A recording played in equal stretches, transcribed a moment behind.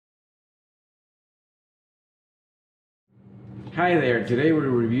Hi there, today we're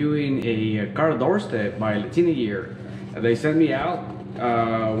reviewing a car doorstep by Latina Gear. They sent me out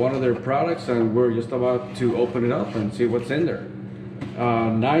one of their products and we're just about to open it up and see what's in there.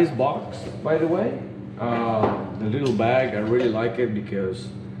 Nice box, by the way. The little bag, I really like it because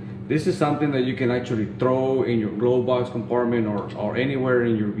this is something that you can actually throw in your glove box compartment or anywhere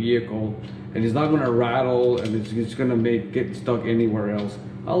in your vehicle, and it's not gonna rattle and it's gonna get stuck anywhere else.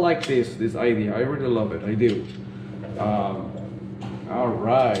 I like this idea, I really love it, I do. All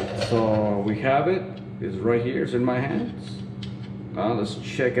right, so we have it. It's right here. It's in my hands. Let's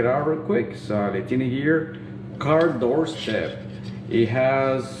check it out real quick. It's Latina Gear car doorstep. It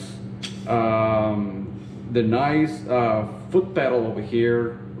has the nice foot pedal over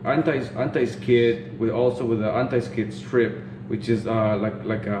here, anti-skid with the anti-skid strip, which is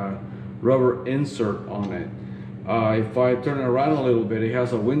like a rubber insert on it. If I turn it around a little bit, it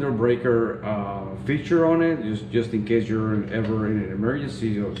has a window breaker feature on it, just in case you're ever in an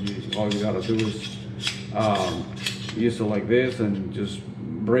emergency. All you gotta do is use it like this and just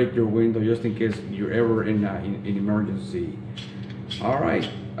break your window, just in case you're ever in an emergency. All right.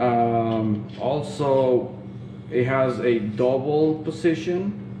 Also, it has a double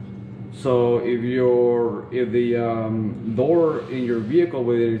position. So if the door in your vehicle,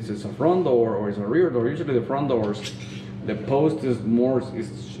 whether it's a front door or it's a rear door, usually the front doors, the post is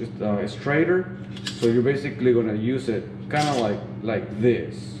straighter. So you're basically gonna use it kind of like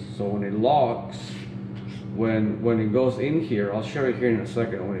this. So when it locks, when it goes in here, I'll show you here in a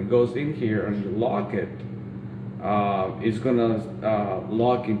second. When it goes in here and you lock it, it's gonna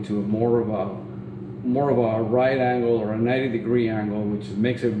lock into more of a right angle or a 90-degree angle, which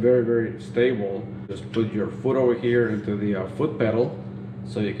makes it very stable. Just put your foot over here into the foot pedal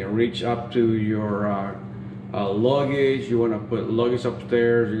so you can reach up to your luggage. You want to put luggage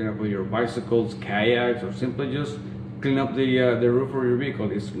upstairs, you're going to put your bicycles, kayaks, or simply just clean up the roof of your vehicle.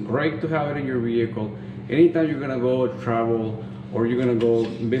 It's great to have it in your vehicle anytime you're going to go travel, or you're gonna go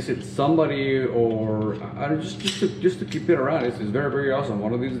visit somebody, or just to keep it around. It's very awesome.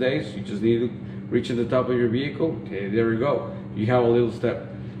 One of these days you just need to reach to the top of your vehicle. Okay, there you go. You have a little step.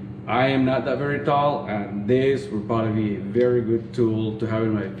 I am not that very tall, and this would probably be a very good tool to have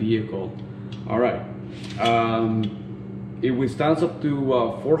in my vehicle. All right. It withstands up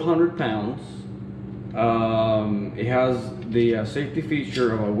to 400 pounds. It has the safety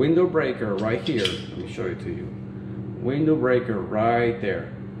feature of a window breaker right here. Let me show it to you. Window breaker right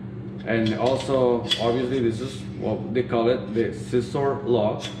there. And also, obviously, this is what they call it, the scissor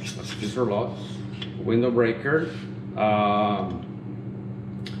lock. Window breaker.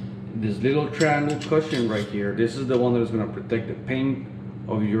 This little triangle cushion right here, this is the one that is going to protect the paint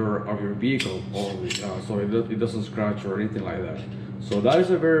of your vehicle, so it doesn't scratch or anything like that. So that is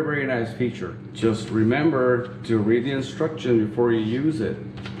a very nice feature. Just remember to read the instructions before you use it.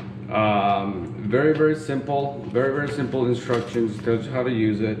 Very simple, very simple instructions. It tells you how to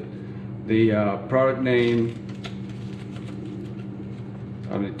use it, the product name,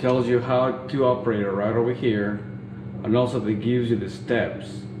 and it tells you how to operate it right over here, and also it gives you the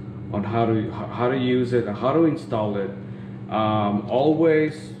steps on how to use it and how to install it.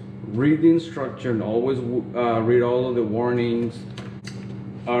 Always read the instruction, always read all of the warnings.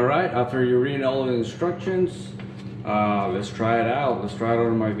 All right, after you read all of the instructions, let's try it out. Let's try it out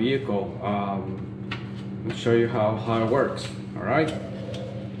on my vehicle. Let's show you how it works. All right,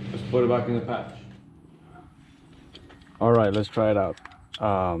 let's put it back in the patch. All right, let's try it out.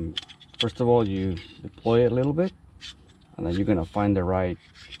 First of all, you deploy it a little bit, and then you're gonna find the right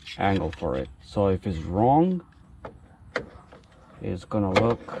angle for it. So if it's wrong, it's gonna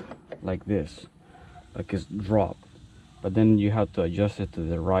look like this, like it's dropped, but then you have to adjust it to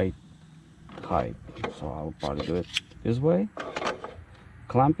the right height. So I'll probably do it this way,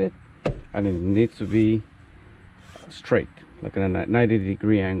 clamp it, and it needs to be straight, like in a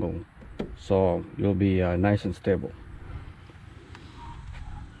 90-degree angle, so you'll be nice and stable.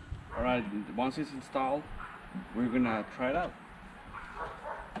 All right, once it's installed, we're gonna try it out.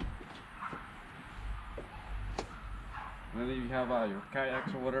 Whether you have your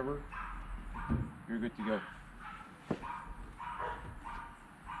kayaks or whatever, you're good to go.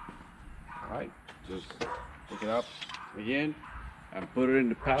 All right, just pick it up again and put it in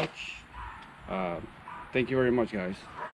the pouch. Thank you very much, guys.